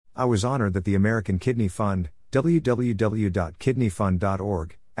I was honored that the American Kidney Fund,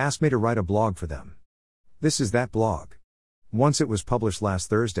 www.kidneyfund.org, asked me to write a blog for them. This is that blog. Once it was published last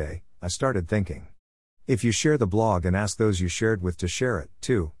Thursday, I started thinking. If you share the blog and ask those you shared with to share it,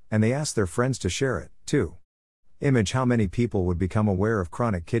 too, and they ask their friends to share it, too. Imagine how many people would become aware of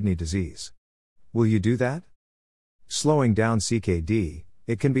chronic kidney disease. Will you do that? Slowing down CKD,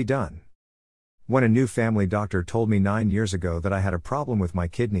 it can be done. When a new family doctor told me 9 years ago that I had a problem with my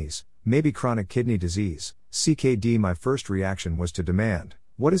kidneys, maybe chronic kidney disease, CKD, my first reaction was to demand,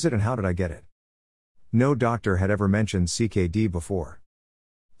 what is it and how did I get it? No doctor had ever mentioned CKD before.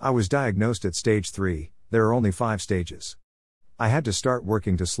 I was diagnosed at stage 3, there are only 5 stages. I had to start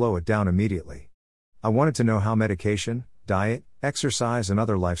working to slow it down immediately. I wanted to know how medication, diet, exercise and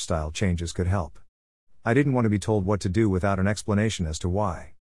other lifestyle changes could help. I didn't want to be told what to do without an explanation as to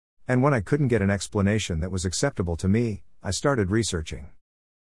why. And when I couldn't get an explanation that was acceptable to me, I started researching.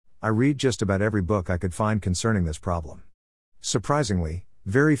 I read just about every book I could find concerning this problem. Surprisingly,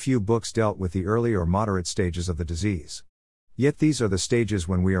 very few books dealt with the early or moderate stages of the disease. Yet these are the stages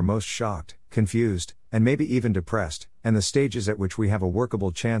when we are most shocked, confused, and maybe even depressed, and the stages at which we have a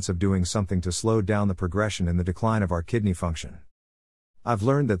workable chance of doing something to slow down the progression in the decline of our kidney function. I've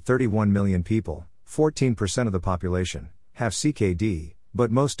learned that 31 million people, 14% of the population, have CKD, but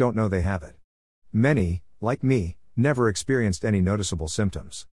most don't know they have it. Many, like me, never experienced any noticeable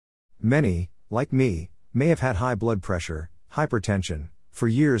symptoms. Many, like me, may have had high blood pressure, hypertension, for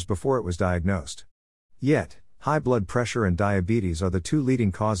years before it was diagnosed. Yet, high blood pressure and diabetes are the 2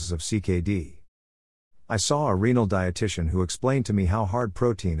 leading causes of CKD. I saw a renal dietitian who explained to me how hard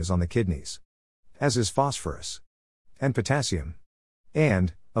protein is on the kidneys. As is phosphorus. And potassium.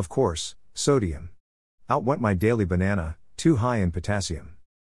 And, of course, sodium. Out went my daily banana, too high in potassium.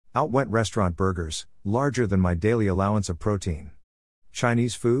 Out went restaurant burgers, larger than my daily allowance of protein.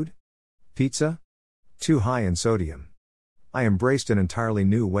 Chinese food? Pizza? Too high in sodium. I embraced an entirely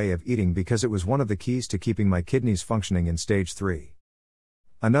new way of eating because it was one of the keys to keeping my kidneys functioning in stage 3.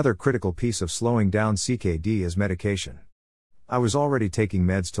 Another critical piece of slowing down CKD is medication. I was already taking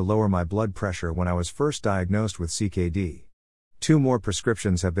meds to lower my blood pressure when I was first diagnosed with CKD. 2 more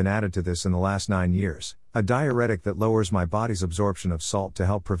prescriptions have been added to this in the last 9 years, a diuretic that lowers my body's absorption of salt to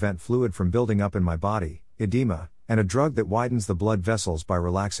help prevent fluid from building up in my body, edema, and a drug that widens the blood vessels by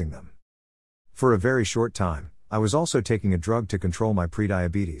relaxing them. For a very short time, I was also taking a drug to control my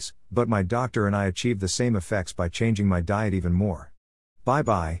prediabetes, but my doctor and I achieved the same effects by changing my diet even more.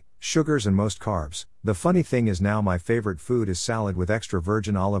 Bye-bye, sugars and most carbs. The funny thing is now my favorite food is salad with extra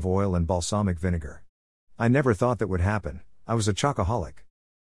virgin olive oil and balsamic vinegar. I never thought that would happen, I was a chocoholic.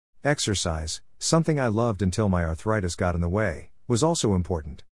 Exercise, something I loved until my arthritis got in the way, was also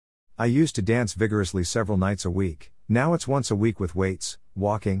important. I used to dance vigorously several nights a week, now it's once a week with weights,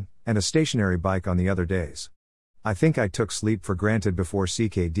 walking, and a stationary bike on the other days. I think I took sleep for granted before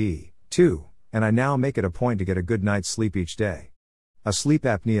CKD, too, and I now make it a point to get a good night's sleep each day. A sleep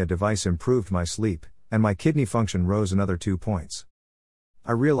apnea device improved my sleep, and my kidney function rose another 2 points.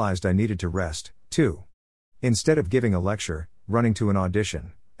 I realized I needed to rest, too. Instead of giving a lecture, running to an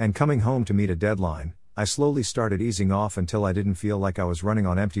audition, and coming home to meet a deadline, I slowly started easing off until I didn't feel like I was running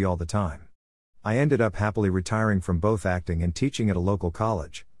on empty all the time. I ended up happily retiring from both acting and teaching at a local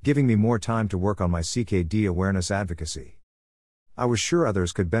college, giving me more time to work on my CKD awareness advocacy. I was sure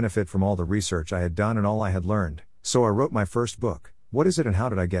others could benefit from all the research I had done and all I had learned, so I wrote my first book, What Is It and How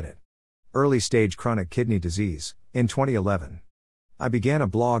Did I Get It? Early Stage Chronic Kidney Disease, in 2011. I began a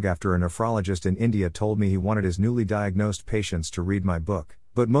blog after a nephrologist in India told me he wanted his newly diagnosed patients to read my book,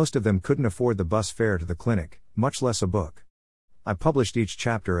 but most of them couldn't afford the bus fare to the clinic, much less a book. I published each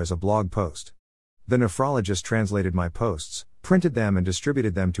chapter as a blog post. The nephrologist translated my posts, printed them and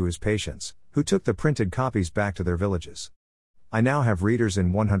distributed them to his patients, who took the printed copies back to their villages. I now have readers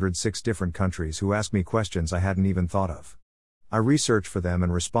in 106 different countries who ask me questions I hadn't even thought of. I research for them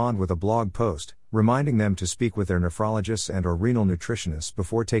and respond with a blog post, reminding them to speak with their nephrologists and/or renal nutritionists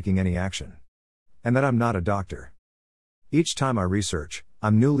before taking any action. And that I'm not a doctor. Each time I research,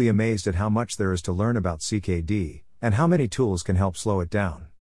 I'm newly amazed at how much there is to learn about CKD, and how many tools can help slow it down.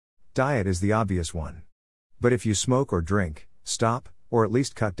 Diet is the obvious one. But if you smoke or drink, stop, or at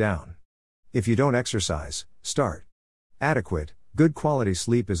least cut down. If you don't exercise, start. Adequate, good quality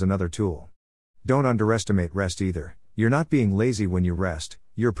sleep is another tool. Don't underestimate rest either. You're not being lazy when you rest,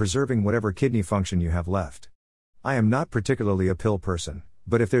 you're preserving whatever kidney function you have left. I am not particularly a pill person,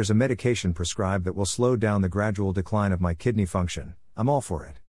 but if there's a medication prescribed that will slow down the gradual decline of my kidney function, I'm all for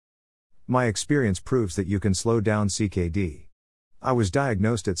it. My experience proves that you can slow down CKD. I was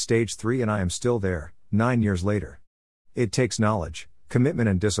diagnosed at stage 3 and I am still there, 9 years later. It takes knowledge, Commitment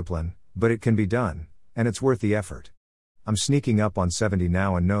and discipline, but it can be done, and it's worth the effort. I'm sneaking up on 70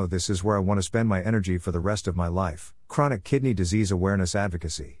 now and know this is where I want to spend my energy for the rest of my life. Chronic kidney disease awareness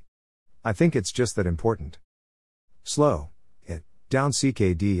advocacy. I think it's just that important. Slow it down.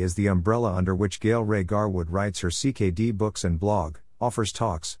 CKD is the umbrella under which Gail Ray Garwood writes her CKD books and blog, offers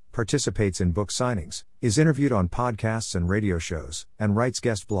talks, participates in book signings, is interviewed on podcasts and radio shows, and writes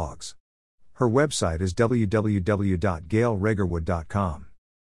guest blogs. Her website is www.gailraygarwood.com.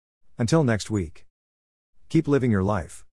 Until next week. Keep living your life.